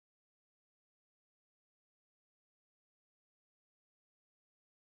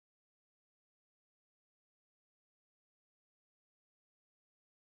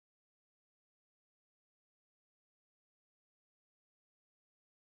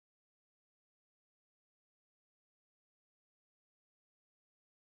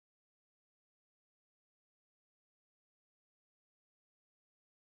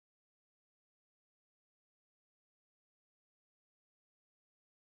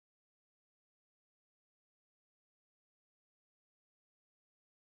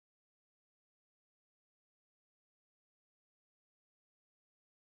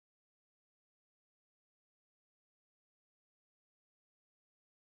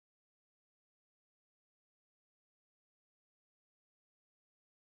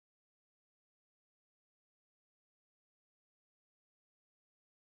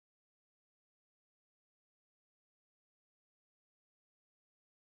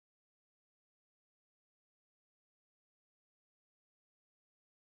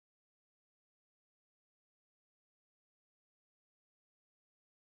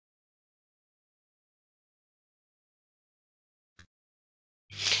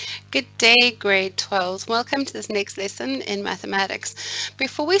Good day, grade 12s. Welcome to this next lesson in mathematics.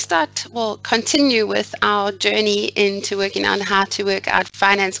 Before we start, we'll continue with our journey into working out how to work out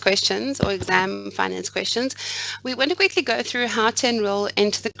finance questions or exam finance questions. We want to quickly go through how to enroll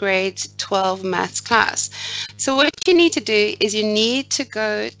into the grade 12 maths class. So what you need to do is you need to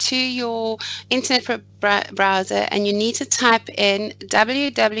go to your internet browser and you need to type in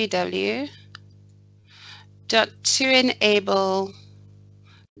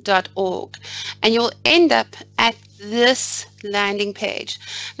www.toenable.org, and you'll end up at this landing page.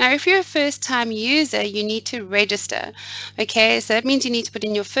 Now, if you're a first-time user, you need to register. Okay, so that means you need to put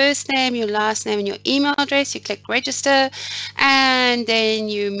in your first name, your last name, and your email address. You click register, and then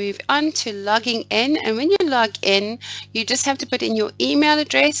you move on to logging in. And when you log in, you just have to put in your email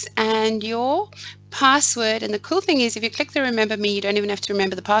address and your password. And the cool thing is, if you click the remember me, you don't even have to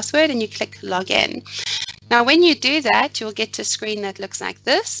remember the password, and you click login. Now, when you do that, you'll get to a screen that looks like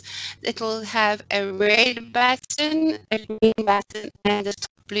this. It will have a red button, a green button, and a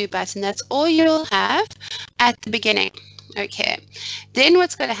blue button. That's all you'll have at the beginning. Okay, then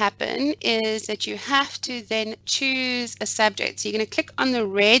what's going to happen is that you have to then choose a subject. So you're going to click on the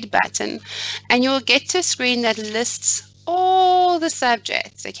red button and you'll get to a screen that lists all the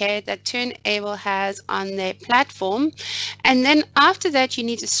subjects, okay, that Toenable has on their platform. And then after that, you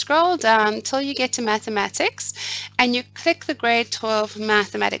need to scroll down until you get to mathematics, and you click the grade 12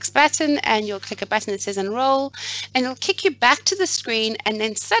 mathematics button, and you'll click a button that says enroll, and it'll kick you back to the screen, and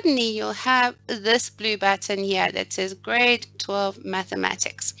then suddenly you'll have this blue button here that says grade 12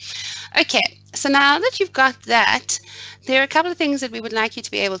 mathematics. Okay, so now that you've got that, there are a couple of things that we would like you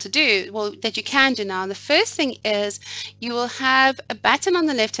to be able to do, well, that you can do now. The first thing is you will have a button on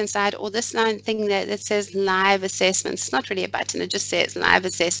the left-hand side, or this line thing that says live assessments. It's not really a button, it just says live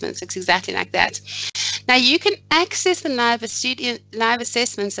assessments. It's exactly like that. Now you can access the live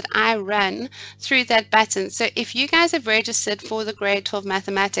assessments that I run through that button. So if you guys have registered for the grade 12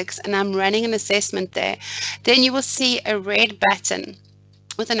 mathematics and I'm running an assessment there, then you will see a red button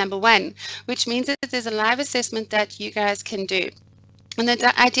with a number 1, which means that there's a live assessment that you guys can do. And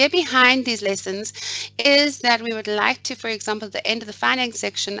the idea behind these lessons is that we would like to, for example, at the end of the finance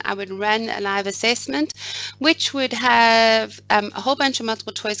section, I would run a live assessment, which would have a whole bunch of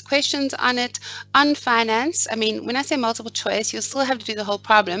multiple choice questions on it, on finance. I mean, when I say multiple choice, you'll still have to do the whole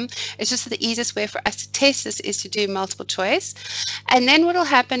problem. It's just that the easiest way for us to test this is to do multiple choice. And then what will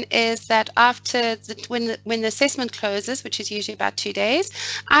happen is that after, when the assessment closes, which is usually about 2 days,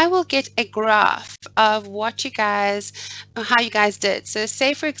 I will get a graph of what you guys, how you guys did. So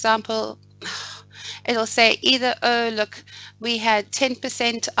say, for example, it'll say either, oh, look, we had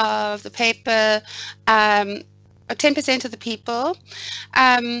 10% of the paper, or 10% of the people,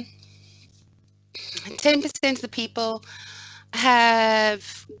 10% of the people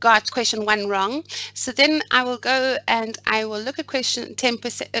have got question 1 wrong. So then I will go and I will look at question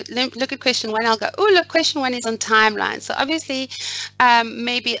 10%, look at question 1. I'll go, oh, look, question 1 is on timelines. So obviously,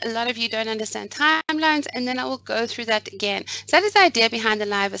 maybe a lot of you don't understand timelines, and then I will go through that again. So that is the idea behind the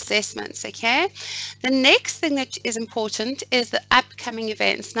live assessments, okay? The next thing that is important is the upcoming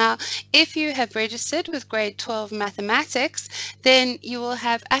events. Now, if you have registered with grade 12 mathematics, then you will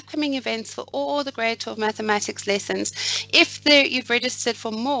have upcoming events for all the grade 12 mathematics lessons. If you've registered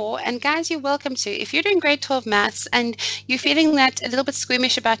for more, and guys, you're welcome to. If you're doing grade 12 maths and you're feeling that a little bit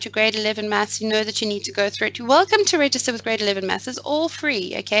squeamish about your grade 11 maths, you know that you need to go through it, you're welcome to register with grade 11 maths. It's all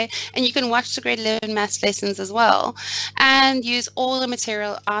free, okay? And you can watch the grade 11 maths lessons as well and use all the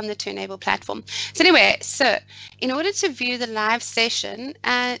material on the Toenable platform. So anyway, so in order to view the live session,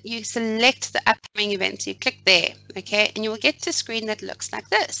 you select the upcoming event. So you click there, okay? And you will get to a screen that looks like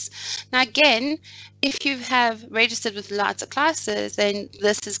this. Now again, if you have registered with lots of classes, then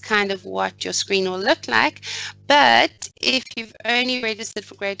this is kind of what your screen will look like. But if you've only registered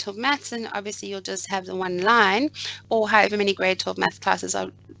for grade 12 maths, then obviously you'll just have the one line, or however many grade 12 maths classes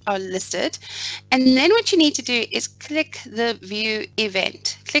are listed. And then what you need to do is click the view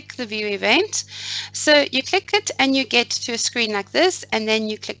event. Click the view event. So you click it and you get to a screen like this, and then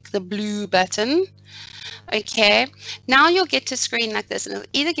you click the blue button. Okay, now you'll get to a screen like this, and it'll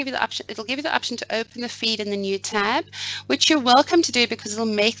either give you the option, to open the feed in the new tab, which you're welcome to do because it'll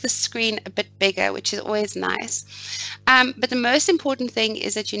make the screen a bit bigger, which is always nice. But the most important thing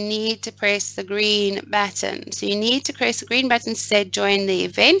is that you need to press the green button. So you need to press the green button to say join the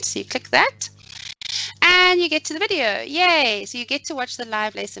event. So you click that. And you get to the video. Yay! So you get to watch the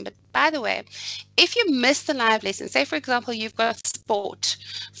live lesson. But by the way, if you miss the live lesson, say for example, you've got sport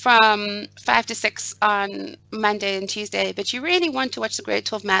from 5 to 6 on Monday and Tuesday, but you really want to watch the grade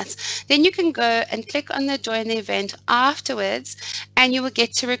 12 maths, then you can go and click on the join the event afterwards, and you will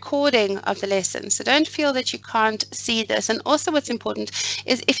get to recording of the lesson. So don't feel that you can't see this. And also what's important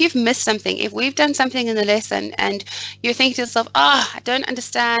is if you've missed something, if we've done something in the lesson and you're thinking to yourself, oh, I don't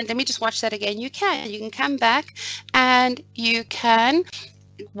understand, let me just watch that again, you can come back and you can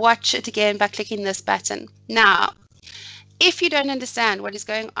watch it again by clicking this button. Now, if you don't understand what is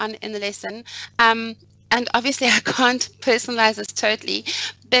going on in the lesson, and obviously I can't personalize this totally,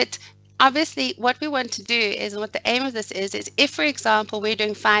 but obviously what we want to do is, and what the aim of this is if, for example, we're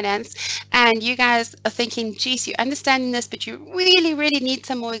doing finance and you guys are thinking, geez, you're understanding this, but you really, really need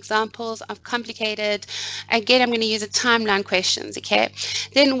some more examples of complicated, again, I'm going to use a timeline questions, okay?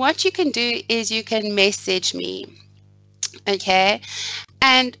 Then what you can do is you can message me, okay?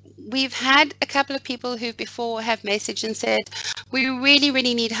 And we've had a couple of people who before have messaged and said, we really,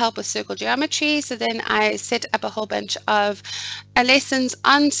 really need help with circle geometry. So then I set up a whole bunch of lessons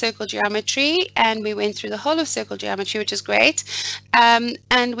on circle geometry, and we went through the whole of circle geometry, which is great.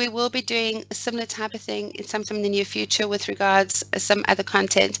 And we will be doing a similar type of thing sometime in the near future with regards to some other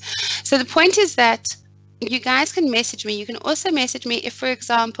content. So the point is that you guys can message me. You can also message me if, for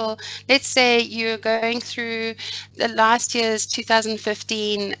example, let's say you're going through the last year's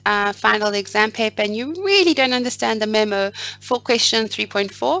 2015 final exam paper and you really don't understand the memo for question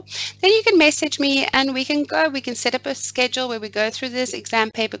 3.4, then you can message me and we can set up a schedule where we go through this exam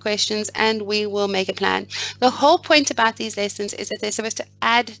paper questions and we will make a plan. The whole point about these lessons is that they're supposed to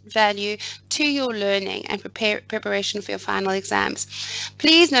add value to your learning and preparation for your final exams.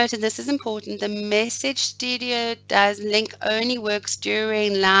 Please note, and this is important, the message studio does link only works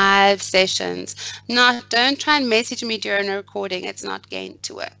during live sessions. Don't try and message me during a recording. It's not going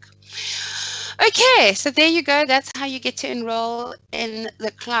to work. Okay, so there you go. That's how you get to enroll in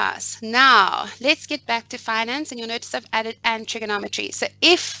the class. Now, let's get back to finance, and you'll notice I've added and trigonometry. So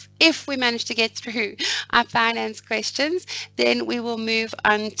if we manage to get through our finance questions, then we will move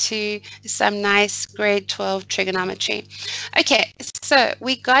on to some nice grade 12 trigonometry. Okay, so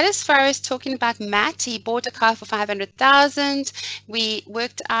we got as far as talking about Matt. He bought a car for 500,000. We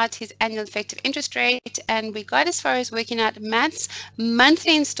worked out his annual effective interest rate, and we got as far as working out Matt's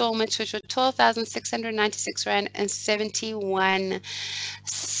monthly installments, which were 12,696 Rand and 71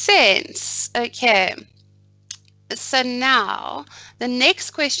 cents. Okay. So now the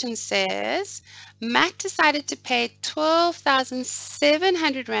next question says, Matt decided to pay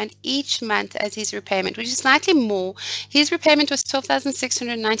 12,700 Rand each month as his repayment, which is slightly more. His repayment was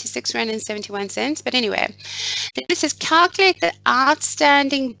 12,696 Rand and 71 cents. But anyway, then it says calculate the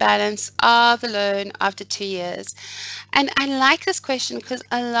outstanding balance of the loan after 2 years. And I like this question because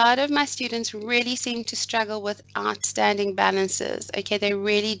a lot of my students really seem to struggle with outstanding balances. Okay, they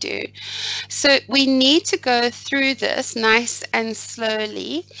really do. So we need to go through this nice and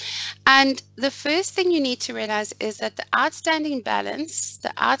slowly. And the first thing you need to realize is that the outstanding balance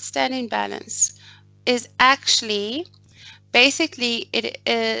is actually, basically it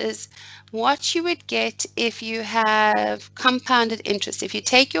is what you would get if you have compounded interest. If you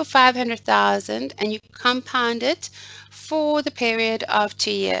take your 500,000 and you compound it for the period of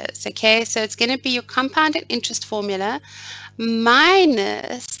 2 years, okay? So it's going to be your compounded interest formula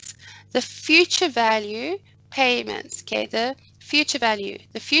minus the future value payments, okay? The future value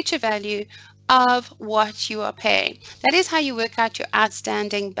of what you are paying. That is how you work out your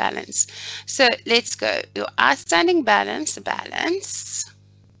outstanding balance. So let's go. Your outstanding balance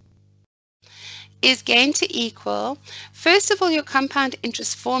is going to equal, first of all, your compound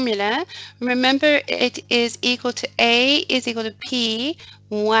interest formula. Remember, it is equal to A is equal to P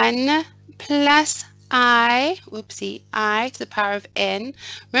 1 plus I to the power of N.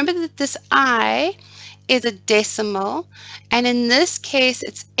 Remember that this I is a decimal, and in this case,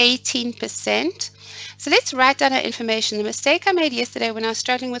 it's 18%. So let's write down our information. The mistake I made yesterday when I was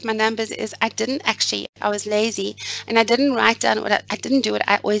struggling with my numbers is I was lazy, and I didn't write down I didn't do what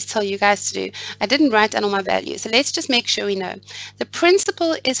I always tell you guys to do. I didn't write down all my values. So let's just make sure we know. The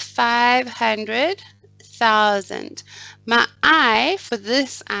principal is 500,000. My I for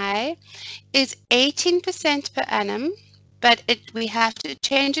this I is 18% per annum, but we have to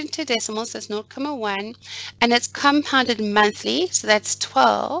change into decimals, so it's 0.1, and it's compounded monthly, so that's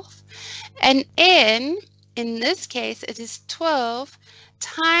 12. And in this case, it is 12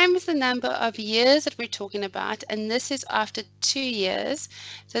 times the number of years that we're talking about, and this is after 2 years,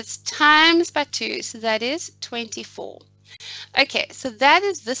 so it's times by 2, so that is 24. Okay, so that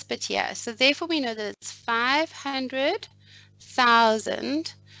is this bit here. So therefore we know that it's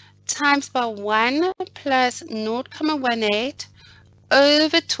 500,000 times by 1 plus 0.18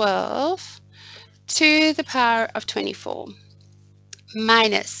 over 12 to the power of 24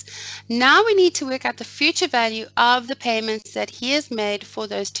 minus. Now we need to work out the future value of the payments that he has made for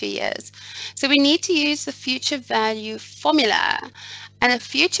those 2 years. So we need to use the future value formula. And the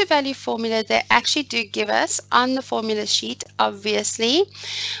future value formula they actually do give us on the formula sheet, obviously,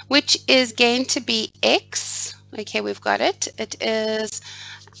 which is going to be X. Okay, we've got it. It is,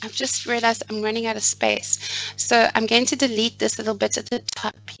 I've just realized I'm running out of space. So I'm going to delete this little bit at the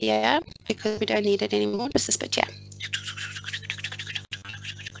top here because we don't need it anymore. Just this bit here.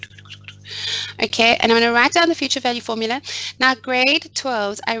 Okay, and I'm going to write down the future value formula. Now, grade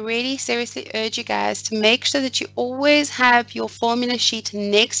 12s, I really seriously urge you guys to make sure that you always have your formula sheet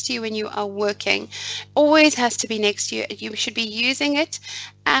next to you when you are working. Always has to be next to you. You should be using it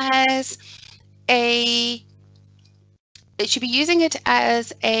as a,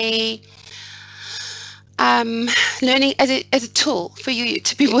 learning as a tool for you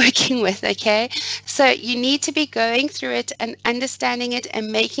to be working with. Okay, so you need to be going through it and understanding it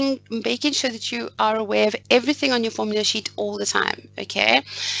and making sure that you are aware of everything on your formula sheet all the time. Okay,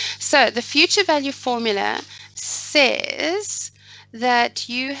 so the future value formula says that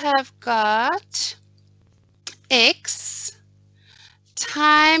you have got X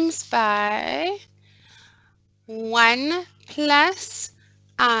times by 1 plus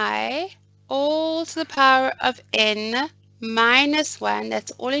I all to the power of n minus 1,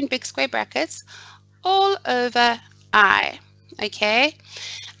 that's all in big square brackets, all over I, okay?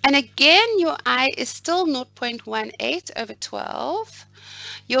 And again, your I is still 0.18 over 12.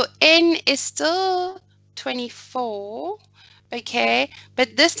 Your n is still 24, okay?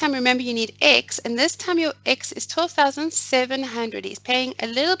 But this time, remember, you need X, and this time your X is 12,700. He's paying a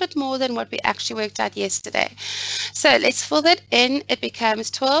little bit more than what we actually worked out yesterday. So let's fill that in. It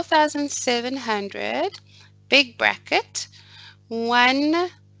becomes 12,700, big bracket, 1,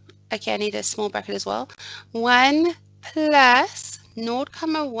 okay, I need a small bracket as well, 1 plus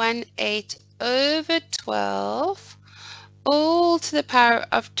 0.18 over 12, all to the power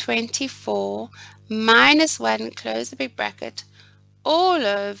of 24, minus 1, close the big bracket, all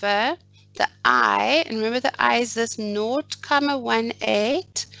over the I, and remember the I is this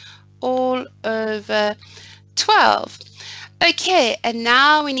 0.18, all over 12. Okay, and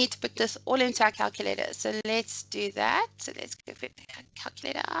now we need to put this all into our calculator. So let's do that. So let's go get the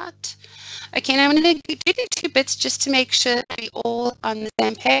calculator out. Okay, now I'm going to do the 2 bits just to make sure that we're all on the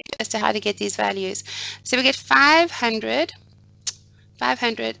same page as to how to get these values. So we get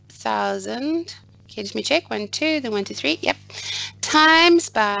 500,000. Okay, let me check. 1, 2, then 1, 2, 3. Yep. Times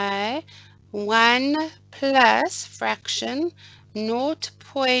by 1 plus fraction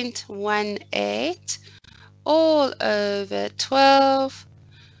 0.18 all over 12,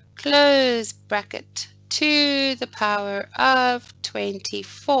 close bracket, to the power of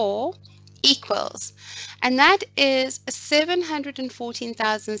 24 equals, and that is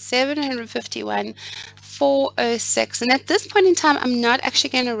 714,751,406. And at this point in time, I'm not actually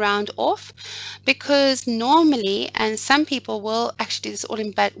going to round off because normally, and some people will actually do this all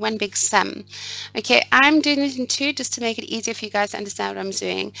in one big sum. Okay, I'm doing it in 2 just to make it easier for you guys to understand what I'm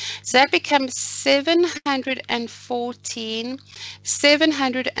doing. So that becomes 714,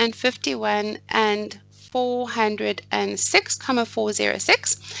 751, and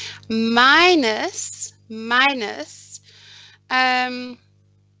 406,406 minus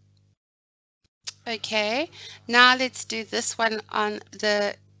okay, now let's do this one on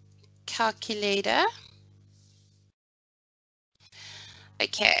the calculator.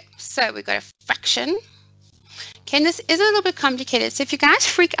 Okay, so we've got a fraction. Okay, and this is a little bit complicated. So if you guys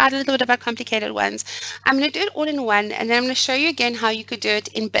freak out a little bit about complicated ones, I'm going to do it all in one, and then I'm going to show you again how you could do it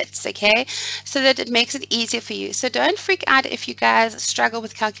in bits, okay? So that it makes it easier for you. So don't freak out if you guys struggle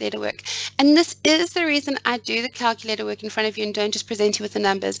with calculator work. And this is the reason I do the calculator work in front of you and don't just present you with the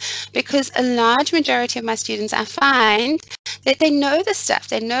numbers, because a large majority of my students, I find that they know the stuff.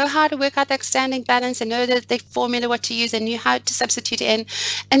 They know how to work out the outstanding balance. They know that they formula what to use. They knew how to substitute in.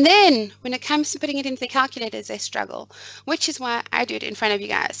 And then when it comes to putting it into the calculators, they struggle, which is why I do it in front of you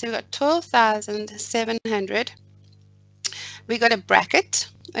guys. So we've got 12,700. We got a bracket,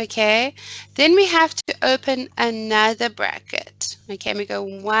 okay? Then we have to open another bracket, okay? And we go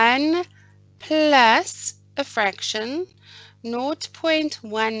 1 plus a fraction,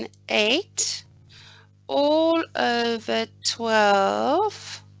 0.18, all over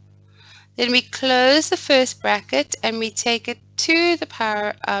 12. Then we close the first bracket and we take it to the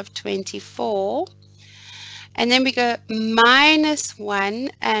power of 24. and then we go minus 1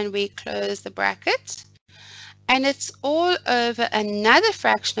 and we close the bracket, and it's all over another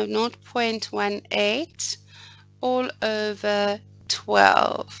fraction of 0.18 all over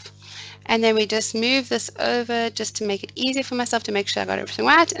 12. And then we just move this over just to make it easier for myself to make sure I got everything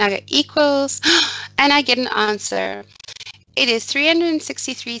right, and I go equals, and I get an answer. It is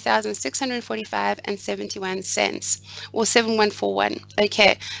 363,645 and 71 cents, or 7141.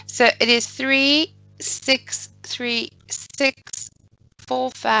 Okay, so it is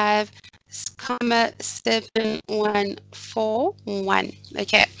 363,645, 7141.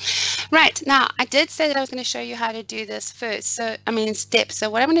 Okay, right, now I did say that I was going to show you how to do this first, so I mean steps. So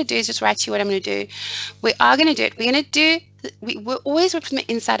what I'm going to do is just write to you what I'm going to do. We are going to do it. We're going to do, we'll always work from the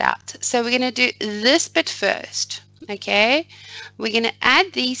inside out. So we're going to do this bit first. Okay, we're going to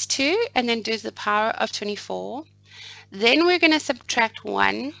add these two and then do the power of 24. Then we're going to subtract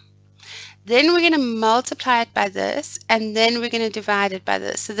 1. Then we're going to multiply it by this, and then we're going to divide it by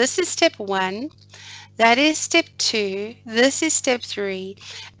this. So this is step 1. That is step 2, this is step 3,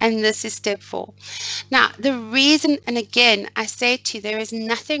 and this is step 4. Now, the reason, and again, I say to you, there is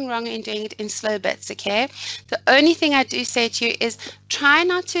nothing wrong in doing it in slow bits, okay? The only thing I do say to you is try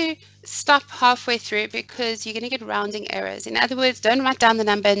not to stop halfway through, because you're going to get rounding errors. In other words, don't write down the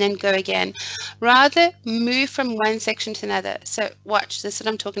number and then go again. Rather, move from one section to another. So watch, this is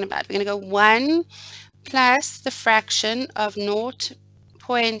what I'm talking about. We're going to go 1 plus the fraction of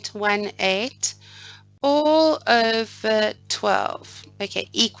 0.18 all over 12, okay,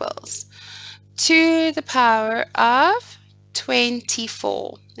 equals to the power of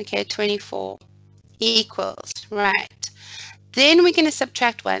 24, okay, 24 equals, right. Then we're going to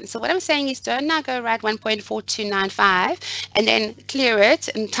subtract 1. So what I'm saying is don't now go write 1.4295 and then clear it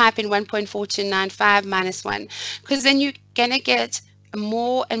and type in 1.4295 minus 1, because then you're going to get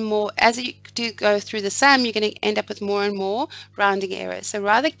more and more. As you do go through the sum, you're going to end up with more and more rounding errors. So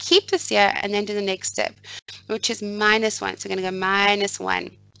rather keep this here and then do the next step, which is minus 1. So we're going to go minus 1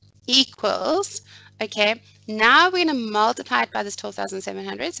 equals, okay, now we're going to multiply it by this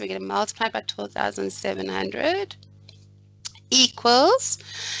 12,700. So we're going to multiply it by 12,700 equals,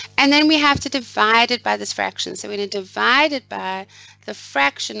 and then we have to divide it by this fraction. So we're going to divide it by the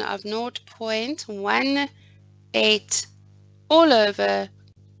fraction of 0.18 all over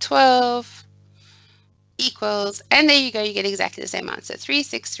 12 equals, and there you go, you get exactly the same answer,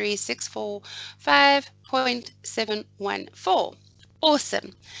 363,645.714.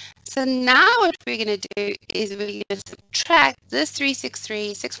 Awesome. So now what we're going to do is we're going to subtract this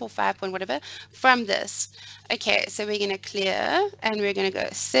 363,645 point whatever from this. Okay, so we're going to clear, and we're going to go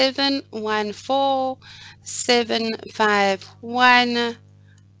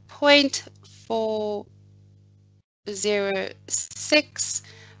 714,751.406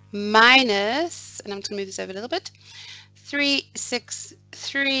 minus, and I'm going to move this over a little bit,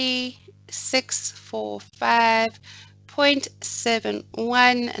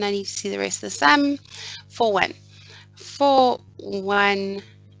 363,645.71, and I need to see the rest of the sum, 41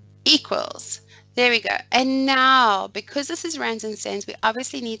 equals. There we go. And now, because this is rands and cents, we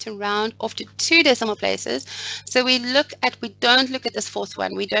obviously need to round off to 2 decimal places. So we don't look at this fourth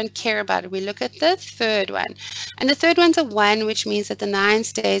one. We don't care about it. We look at the third one. And the third one's a 1, which means that the 9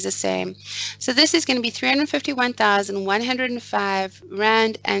 stays the same. So this is going to be 351,105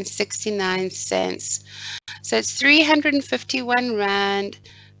 rand and 69 cents. So it's 351 rand,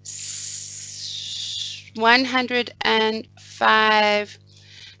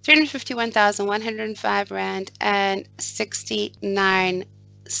 351,105 rand and 69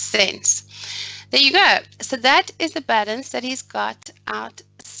 cents. There you go. So that is the balance that he's got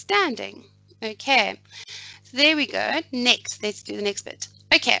outstanding. Okay, so there we go. Next, let's do the next bit.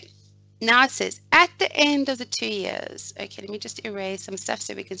 Okay, now it says at the end of the 2 years. Okay, let me just erase some stuff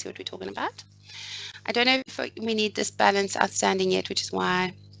so we can see what we're talking about. I don't know if we need this balance outstanding yet, which is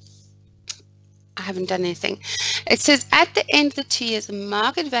why I haven't done anything. It says at the end of the 2 years, the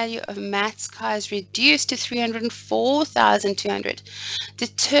market value of Matt's car is reduced to 304,200.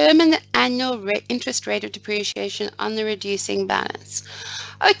 Determine the annual interest rate of depreciation on the reducing balance.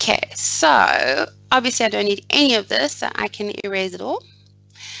 Okay, so obviously I don't need any of this, so I can erase it all.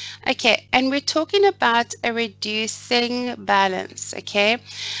 Okay, and we're talking about a reducing balance, okay?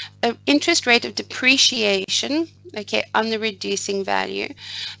 An interest rate of depreciation, okay, on the reducing value.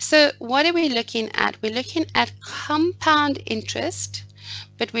 So what are we looking at? We're looking at compound interest,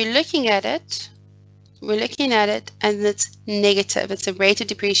 but we're looking at it and it's negative. It's a rate of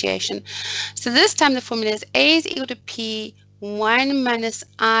depreciation. So this time the formula is A is equal to P 1 minus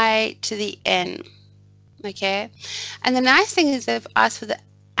I to the N, okay? And the nice thing is they've asked for the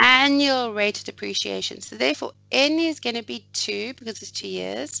annual rate of depreciation. So therefore, N is going to be 2 because it's 2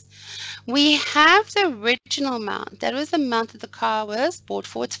 years. We have the original amount. That was the amount that the car was bought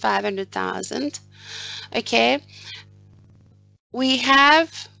for. It's 500,000. Okay. We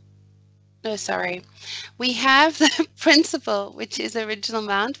have, no, sorry. We have the principal, which is the original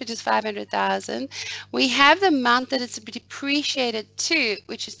amount, which is 500,000. We have the amount that it's depreciated to,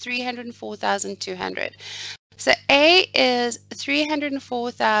 which is 304,200. So A is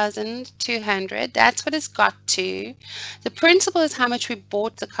 304,200. That's what it's got to. The principal is how much we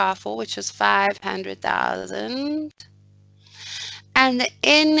bought the car for, which was 500,000. And the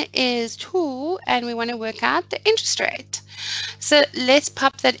N is 2, and we want to work out the interest rate. So let's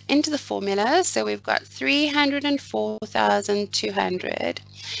pop that into the formula. So we've got 304,200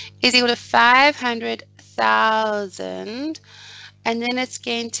 is equal to 500,000, and then it's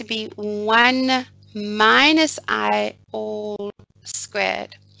going to be 1 minus I all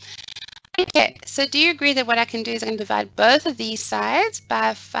squared. Okay, so do you agree that what I can do is I can divide both of these sides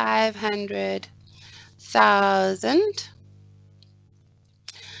by 500,000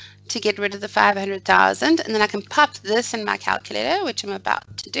 to get rid of the 500,000, and then I can pop this in my calculator, which I'm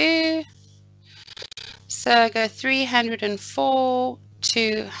about to do. So I go 304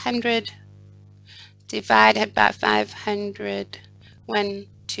 to 100 divided by 500, 1,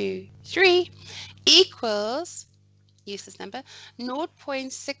 2, 3 equals, use this number,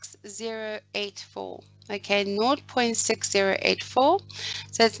 0.6084. Okay, 0.6084.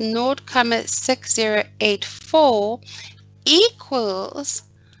 So it's 0.6084 equals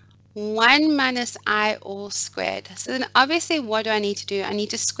 1 minus I all squared. So then obviously what do I need to do? I need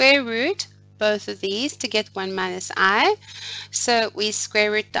to square root both of these to get 1 minus I. So we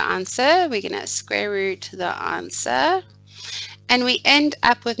square root the answer. We're going to square root the answer. And we end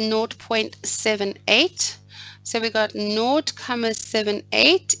up with 0.78. So we got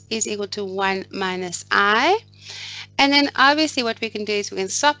 0.78 is equal to 1 minus I. And then obviously what we can do is we can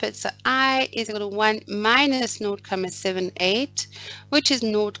swap it. So I is equal to 1 minus 0.78, which is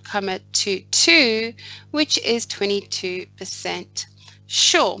 0.22, which is 22%.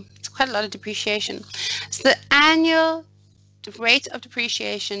 Sure, it's quite a lot of depreciation. So the annual rate of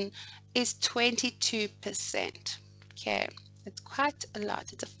depreciation is 22%. Okay, it's quite a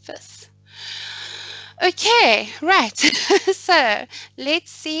lot. It's a fifth. Okay, right. So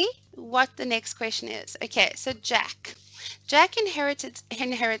let's see what the next question is. Okay, so Jack inherits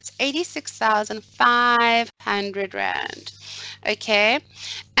 86,500 Rand. Okay,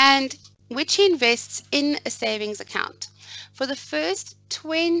 and which he invests in a savings account. For the first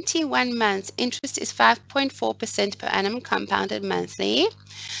 21 months, interest is 5.4% per annum compounded monthly.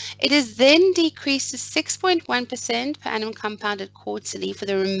 It is then decreased to 6.1% per annum compounded quarterly for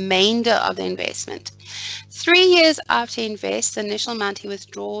the remainder of the investment. 3 years after he invests, the initial amount he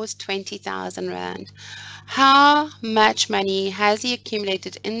withdraws 20,000 Rand. How much money has he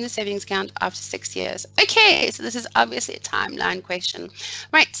accumulated in the savings account after 6 years? Okay, so this is obviously a timeline question.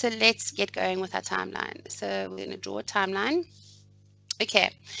 Right, so let's get going with our timeline. So we're going to draw a timeline.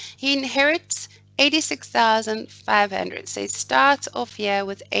 Okay, he inherits 86,500. So it starts off here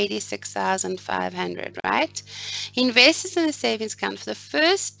with 86,500, right? He invests in the savings account for the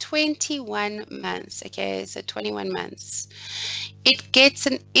first 21 months. Okay, so 21 months. It gets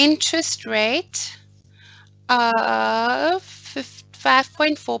an interest rate of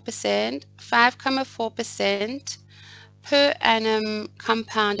 5.4%, 5.4% per annum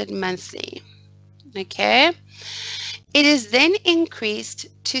compounded monthly. Okay. It is then increased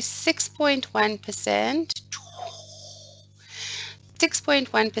to 6.1%.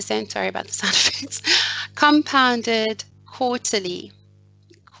 6.1%, sorry about the sound effects, compounded quarterly,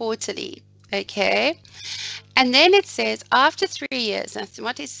 okay? And then it says after 3 years, now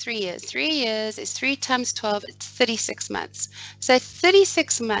what is 3 years? 3 years is 3 times 12, it's 36 months. So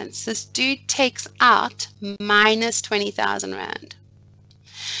 36 months, this dude takes out minus 20,000 Rand.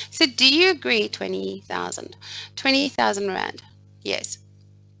 So do you agree 20,000? 20,000 Rand, yes.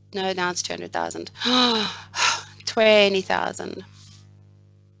 No, now it's 200,000. 20,000.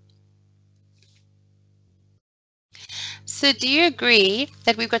 So do you agree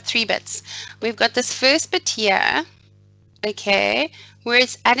that we've got 3 bits? We've got this first bit here, okay, where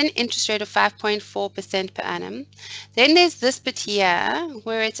it's at an interest rate of 5.4% per annum. Then there's this bit here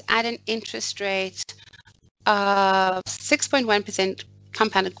where it's at an interest rate of 6.1%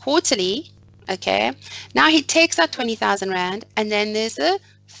 compounded quarterly, okay. Now he takes out 20,000 Rand, and then there's a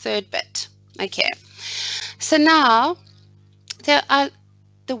third bit, okay. So now there are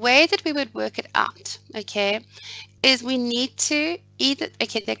the way that we would work it out, okay, is we need to either,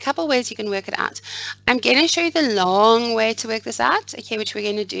 okay, there are a couple ways you can work it out. I'm going to show you the long way to work this out, okay, which we're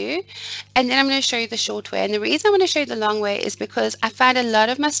going to do. And then I'm going to show you the short way. And the reason I want to show you the long way is because I find a lot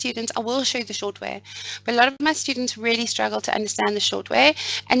of my students, I will show you the short way, but a lot of my students really struggle to understand the short way,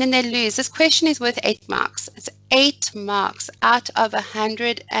 and then they lose. This question is worth 8 marks. It's 8 marks out of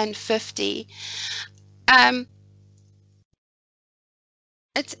 150.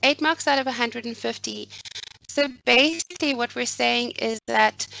 It's 8 marks out of 150. So basically what we're saying is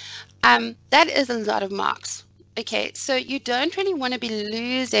that that is a lot of marks. Okay, so you don't really want to be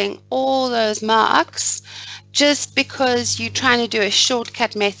losing all those marks just because you're trying to do a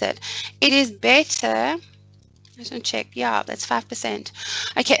shortcut method. It is better, I just want to check, yeah, that's 5%.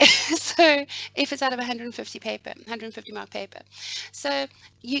 Okay, so if it's out of 150 paper, 150 mark paper. So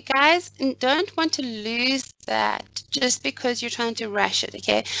you guys don't want to lose that just because you're trying to rush it,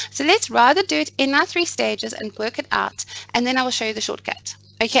 okay? So let's rather do it in our 3 stages and work it out, and then I will show you the shortcut.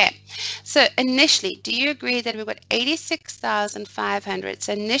 Okay, so initially, do you agree that we've got 86,500?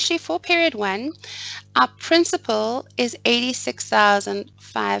 So initially for period 1, our principal is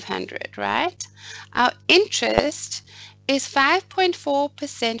 86,500, right? Our interest is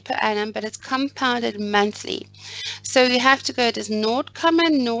 5.4% per annum, but it's compounded monthly. So we have to go to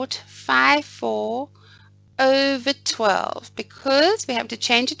 0.054 over 12 because we have to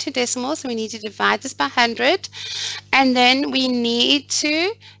change it to decimal, so we need to divide this by 100, and then we need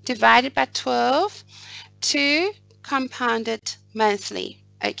to divide it by 12 to compound it monthly.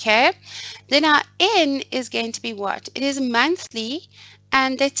 Okay, then our n is going to be what? It is monthly,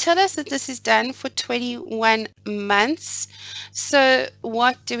 and they tell us that this is done for 21 months. So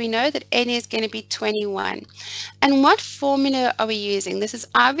what do we know? That n is going to be 21. And what formula are we using? This is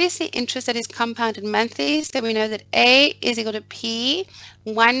obviously interest that is compounded monthly. So we know that A is equal to P,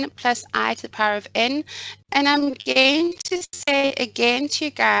 1 plus I to the power of n. And I'm going to say again to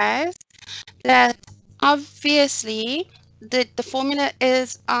you guys that obviously the formula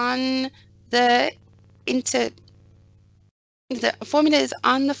is on the formula is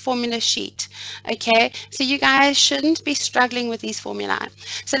on the formula sheet. Okay, so you guys shouldn't be struggling with these formulae.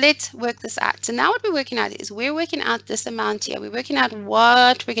 So let's work this out. So now what we're working out is we're working out this amount here. We're working out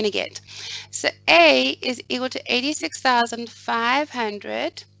what we're going to get. So A is equal to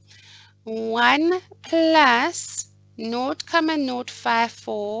 86,500, 1 plus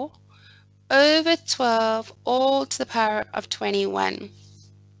 0.054 over 12 all to the power of 21.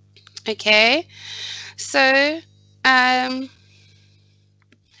 Okay, so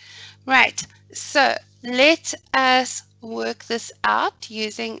right, so let us work this out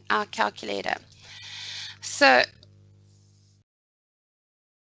using our calculator. So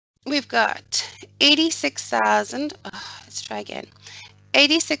we've got 86,000, let's try again,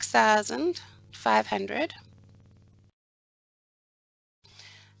 86,500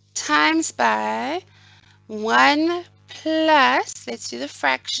 times by 1 plus, let's do the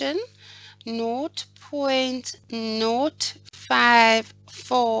fraction,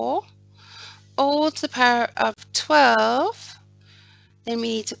 0.054 all to the power of 12. Then we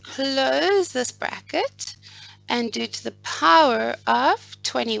need to close this bracket and do to the power of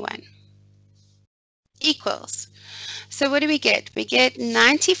 21 equals. So what do we get? We get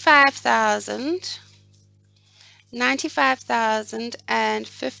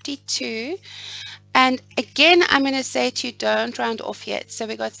 95,052. And again, I'm going to say to you, don't round off yet. So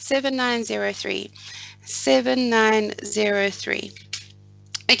we got 7903. 7903.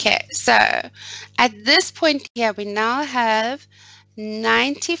 Okay, so at this point here, we now have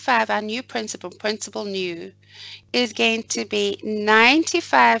 95, our new principal new, is going to be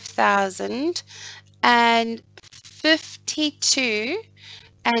 95,052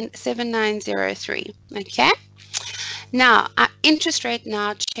 and 7903. Okay, now our interest rate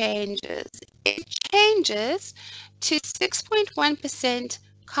now changes. It changes to 6.1%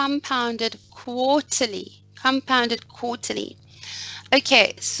 compounded quarterly.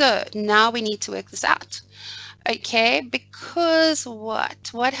 Okay, so now we need to work this out. Okay, because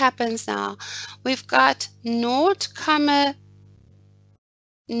what happens now? We've got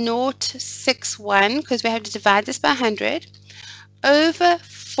 0.061 because we have to divide this by 100 over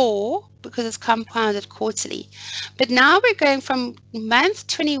 4 because it's compounded quarterly. But now we're going from month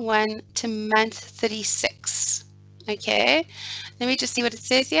 21 to month 36. Okay, let me just see what it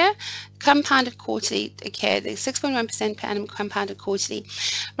says here. Compounded quarterly. Okay, the 6.1% per annum compounded quarterly.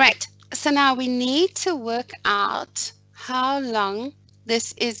 Right, so now we need to work out how long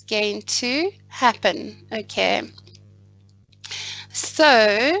this is going to happen. Okay,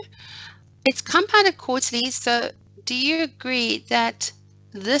 so it's compounded quarterly. So do you agree that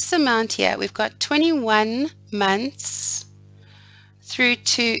this amount here, we've got 21 months through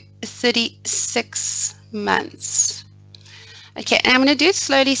to 36 months. Okay, and I'm going to do it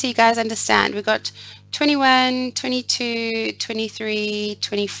slowly so you guys understand. We've got 21, 22, 23,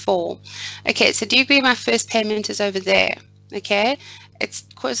 24. Okay, so do you agree my first payment is over there? Okay, it's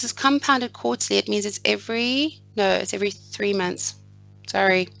because it's compounded quarterly. It means it's every 3 months.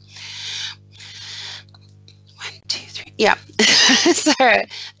 Sorry. 1, 2, 3. Yeah. So,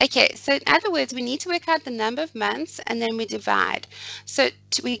 okay, so in other words, we need to work out the number of months and then we divide. So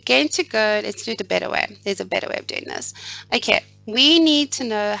we're going to go, let's do it a better way. There's a better way of doing this. Okay, we need to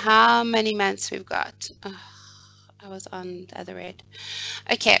know how many months we've got. Oh, I was on the other end.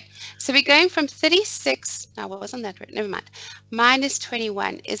 Okay, so we're going from 36, no, what was on that red? Never mind. Minus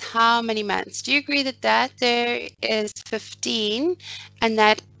 21 is how many months? Do you agree that there is 15 and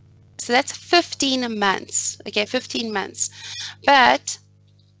that, so that's 15 months, okay, 15 months. But,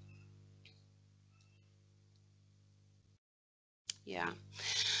 yeah,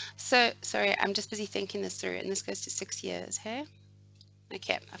 so, sorry, I'm just busy thinking this through, and this goes to 6 years, hey?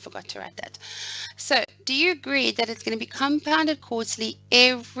 Okay, I forgot to write that. So do you agree that it's going to be compounded quarterly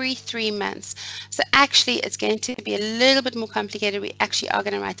every 3 months? So actually, it's going to be a little bit more complicated. We actually are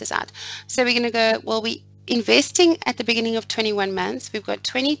going to write this out. So we're going to go, well, we investing at the beginning of 21 months. We've got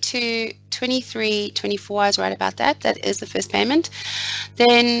 22, 23, 24. I was right about that. That is the first payment.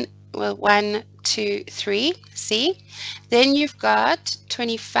 Then, well, 1, 2, 3, C. Then you've got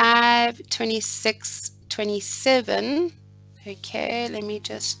 25, 26, 27. Okay, let me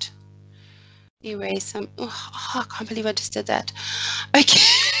just erase some. Oh, I can't believe I just did that.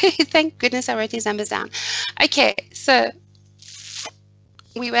 Okay, thank goodness I wrote these numbers down. Okay, so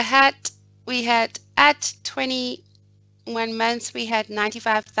we had at 21 months we had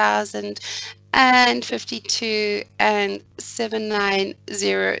 95,052 and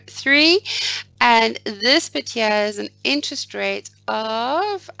 7903, and this bit here is an interest rate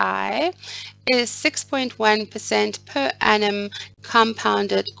of I is 6.1% per annum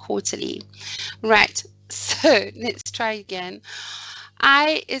compounded quarterly. Right, so let's try again.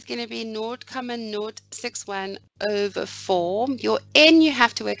 I is going to be 0.061 over 4. Your N you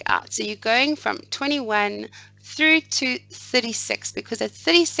have to work out. So you're going from 21 through to 36, because at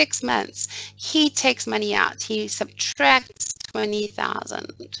 36 months, he takes money out. He subtracts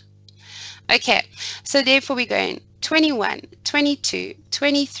 20,000. Okay, so therefore we're going 21, 22,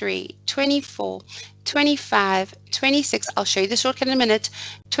 23, 24, 25, 26. I'll show you the shortcut in a minute.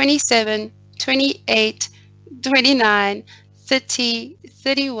 27, 28, 29, 30,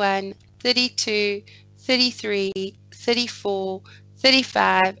 31, 32, 33, 34,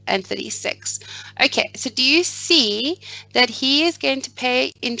 35, and 36. Okay, so do you see that he is going to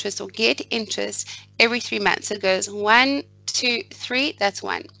pay interest or get interest every 3 months? So it goes 1, 2, 3, that's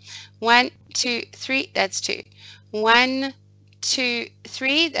 1. 1, 2, 3, that's 2. 1, 2,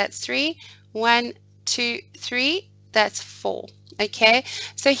 3, that's 3. 1, 2, 3, that's 4. Okay,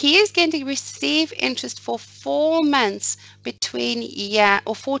 so he is going to receive interest for 4 months between year,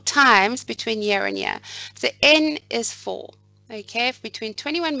 or 4 times between year and year. So N is 4. Okay, between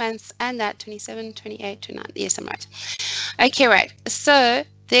 21 months and that 27, 28, 29. Yes, I'm right. Okay, right. So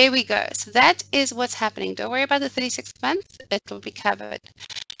there we go. So that is what's happening. Don't worry about the 36 months. It will be covered.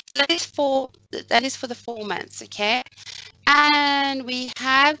 That is for the 4 months. Okay. And we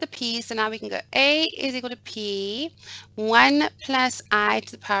have the P, so now we can go A is equal to P, 1 plus I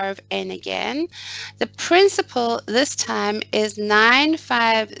to the power of N again. The principal this time is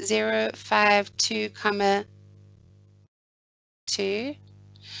 95052,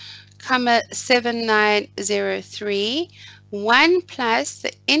 7903. 1 plus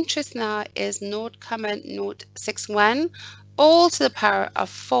the interest now is 0.061, all to the power of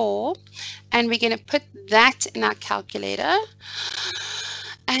 4, and we're going to put that in our calculator,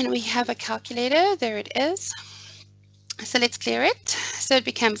 and we have a calculator. There it is. So let's clear it. So it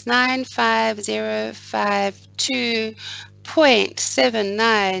becomes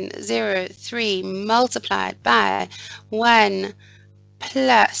 95052.7903 multiplied by 1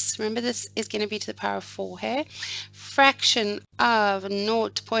 plus, remember this is going to be to the power of 4 here, fraction of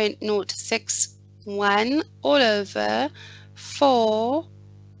 0.061 all over 4,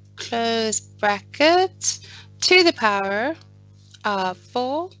 close bracket, to the power of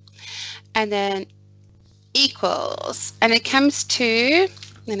 4, and then equals, and it comes to,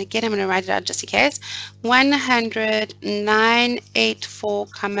 and again I'm going to write it out just in case,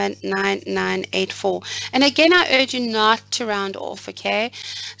 100,984,9984. And again I urge you not to round off, okay?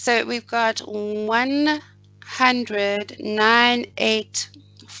 So we've got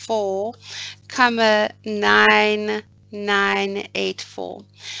 100,984,9984.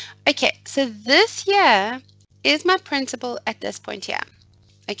 Okay, so this here is my principal at this point here.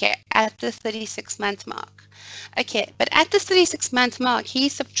 Okay, at the 36-month mark. Okay, but at the 36-month mark, he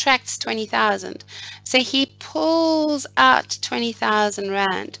subtracts 20,000. So he pulls out 20,000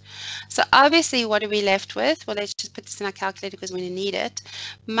 Rand. So obviously, what are we left with? Well, let's just put this in our calculator because we're going to need it.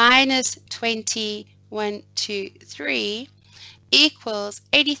 Minus 20,123 equals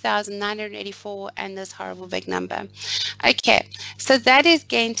 80,984 and this horrible big number. Okay, so that is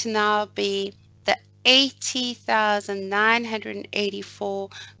going to now be the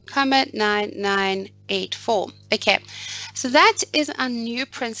 80,984,9984. Okay, so that is our new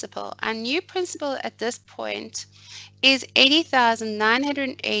principal. Our new principal at this point is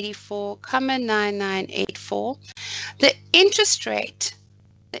 80,984,9984. The interest rate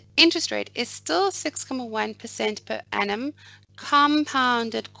is still 6.1% per annum,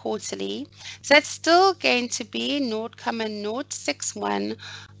 compounded quarterly. So that's still going to be 0.061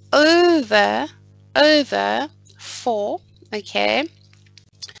 over 4, okay?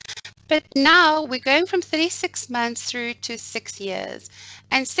 But now we're going from 36 months through to 6 years.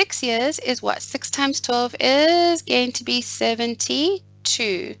 And 6 years is what? 6 times 12 is going to be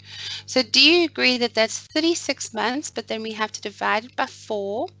 72. So do you agree that that's 36 months, but then we have to divide it by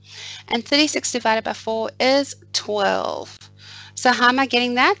 4, and 36 divided by 4 is 12. So how am I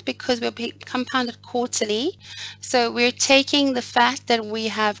getting that? Because we're compounded quarterly. So we're taking the fact that we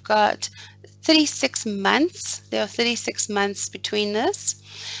have got 36 months. There are 36 months between this,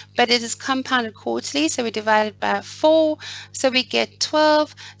 but it is compounded quarterly, so we divide it by 4, so we get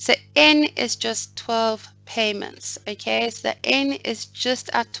 12. So N is just 12 payments, okay? So the N is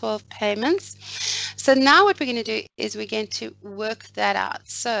just our 12 payments. So now what we're going to do is we're going to work that out.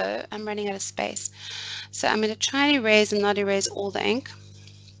 So I'm running out of space. So I'm going to try and erase and not erase all the ink.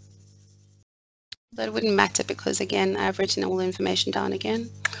 That wouldn't matter because, again, I've written all the information down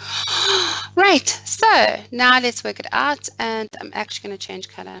again. Right, so now let's work it out, and I'm actually going to change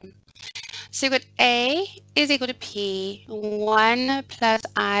color. So you've got A is equal to P, 1 plus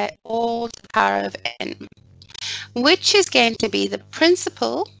I all to the power of N, which is going to be the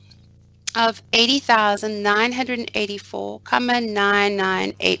principal of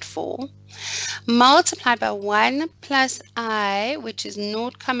 80,984,9984 multiplied by 1 plus I, which is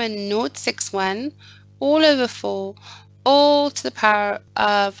 0.061 all over 4, all to the power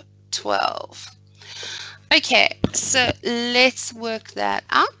of 12. Okay, so let's work that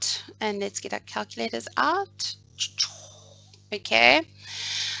out, and let's get our calculators out. Okay,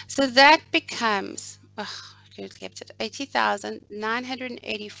 so that becomes, I could have kept it,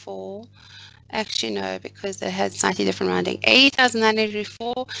 80,984. Actually, no, because it has slightly different rounding.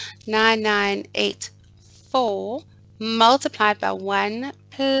 80,984 multiplied by 1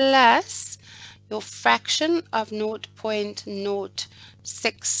 plus your fraction of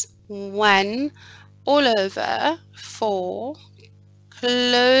 0.061 all over 4,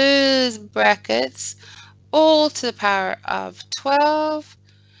 close brackets, all to the power of 12.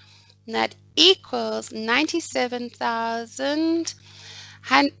 And that equals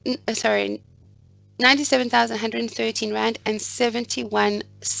 97,113 Rand and 71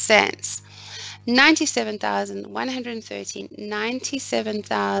 cents. 97,113,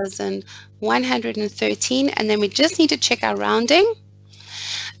 97,113, and then we just need to check our rounding,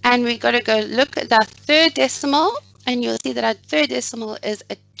 and we got to go look at our third decimal, and you'll see that our third decimal is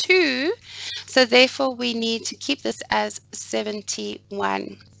a 2, so therefore we need to keep this as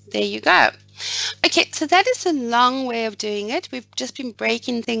 71. There you go. Okay, so that is a long way of doing it. We've just been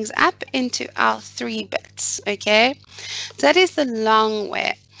breaking things up into our 3 bits, okay? So that is the long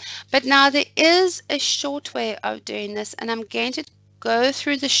way. But now there is a short way of doing this, and I'm going to go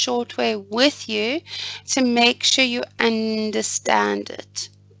through the short way with you to make sure you understand it.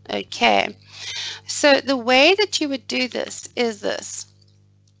 Okay, so the way that you would do this is this.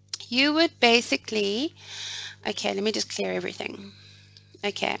 You would basically, okay, let me just clear everything.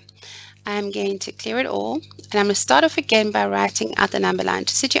 Okay, I'm going to clear it all, and I'm going to start off again by writing out the number line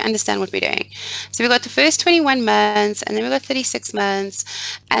just so you understand what we're doing. So we've got the first 21 months, and then we've got 36 months,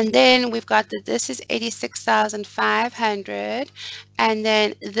 and then we've got that this is 86,500, and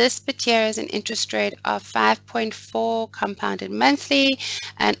then this bit here is an interest rate of 5.4 compounded monthly,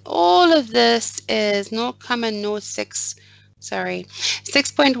 and all of this is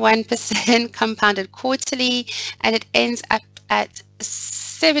 6.1% compounded quarterly, and it ends up at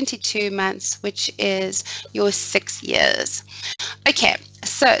 72 months, which is your 6 years. Okay,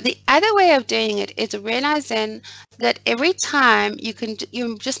 so the other way of doing it is realizing that every time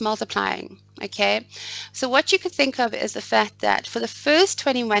you're just multiplying. Okay, so what you could think of is the fact that for the first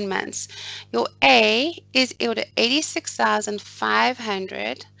 21 months, your A is equal to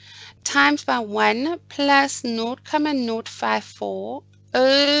 86,500 times by 1 plus 0,054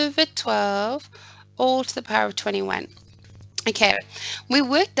 over 12 all to the power of 21. Okay, we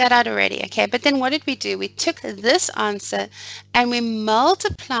worked that out already, okay, but then what did we do? We took this answer and we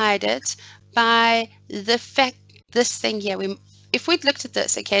multiplied it by the fact, this thing here. If we'd looked at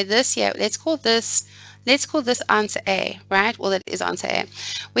this, okay, this here, let's call this answer A, right? Well, that is answer A.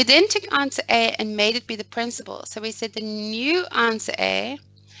 We then took answer A and made it be the principal. So we said the new answer A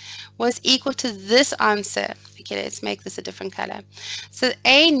was equal to this answer. Okay, let's make this a different color. So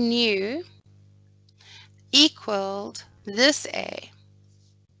A new equaled this A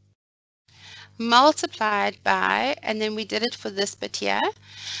multiplied by, and then we did it for this bit here,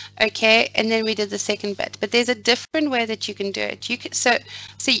 okay, and then we did the second bit. But there's a different way that you can do it. You can, so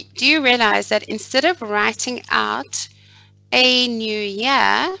do you realize that instead of writing out a new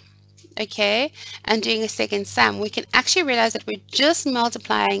year, okay, and doing a second sum, we can actually realize that we're just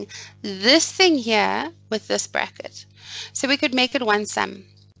multiplying this thing here with this bracket. So we could make it one sum.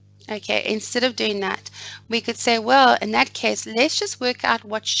 Okay, instead of doing that, we could say, well, in that case, let's just work out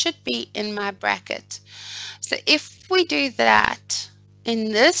what should be in my bracket. So if we do that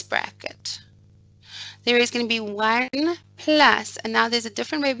in this bracket, there is going to be 1 plus, and now there's a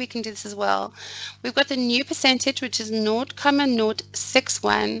different way we can do this as well. We've got the new percentage, which is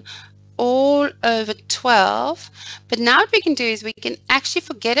 0,061 all over 12. But now what we can do is we can actually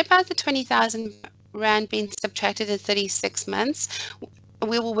forget about the 20,000 Rand being subtracted at 36 months.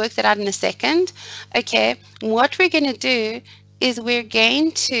 We will work that out in a second. Okay, what we're going to do is we're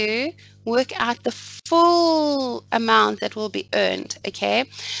going to work out the full amount that will be earned. Okay,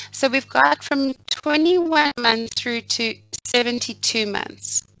 so we've got from 21 months through to 72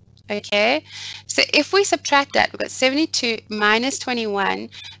 months. Okay, so if we subtract that, we've got 72 minus 21.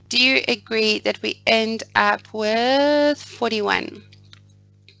 Do you agree that we end up with 41?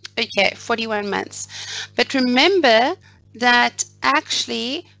 Okay, 41 months. But remember that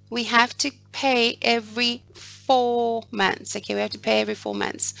actually we have to pay every 4 months. Okay, we have to pay every 4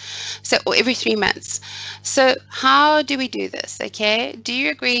 months, so, or every 3 months. So how do we do this? Okay, do you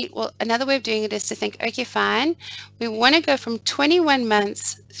agree? Well, another way of doing it is to think, okay, fine, we want to go from 21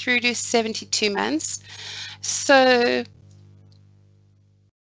 months through to 72 months. So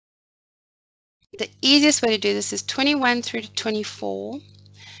the easiest way to do this is 21 through to 24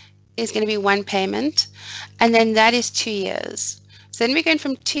 is going to be one payment, and then that is 2 years. So then we're going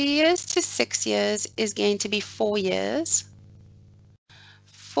from 2 years to 6 years is going to be 4 years.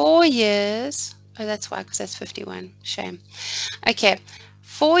 4 years, oh, that's why, because that's 51, shame. Okay,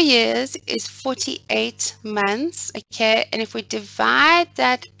 4 years is 48 months, okay, and if we divide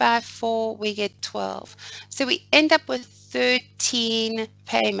that by 4, we get 12. So we end up with 13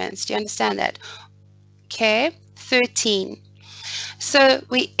 payments. Do you understand that? Okay, 13. So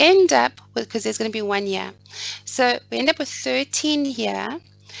we end up with, because there's going to be 1 year, so we end up with 13 here.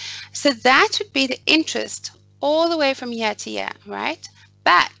 So that would be the interest all the way from year to year, right?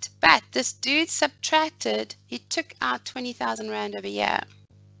 But this dude subtracted, he took out 20,000 Rand over year.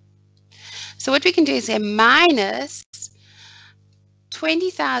 So what we can do is say minus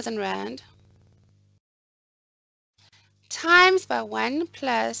 20,000 Rand times by 1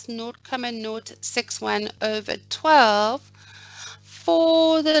 plus 0,061 over 12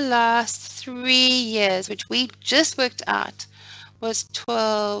 for the last 3 years, which we just worked out was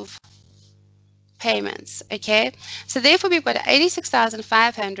 12 payments. Okay, so therefore we've got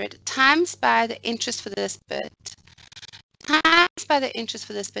 86,500 times by the interest for this bit, times by the interest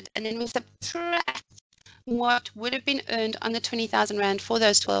for this bit, and then we subtract what would have been earned on the 20,000 Rand for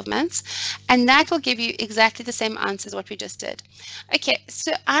those 12 months, and that will give you exactly the same answer as what we just did. Okay,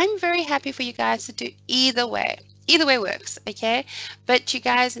 so I'm very happy for you guys to do either way. Either way works, okay? But you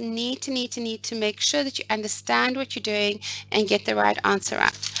guys need to make sure that you understand what you're doing and get the right answer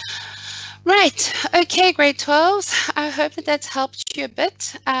out. Right, okay, grade 12s. I hope that that's helped you a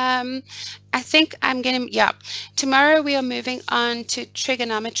bit. I think I'm going to, yeah, tomorrow we are moving on to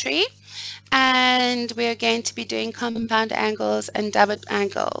trigonometry, and we are going to be doing compound angles and double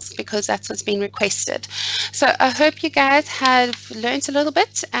angles because that's what's been requested. So I hope you guys have learned a little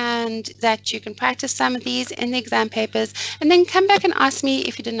bit and that you can practice some of these in the exam papers and then come back and ask me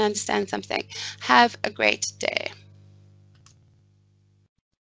if you didn't understand something. Have a great day.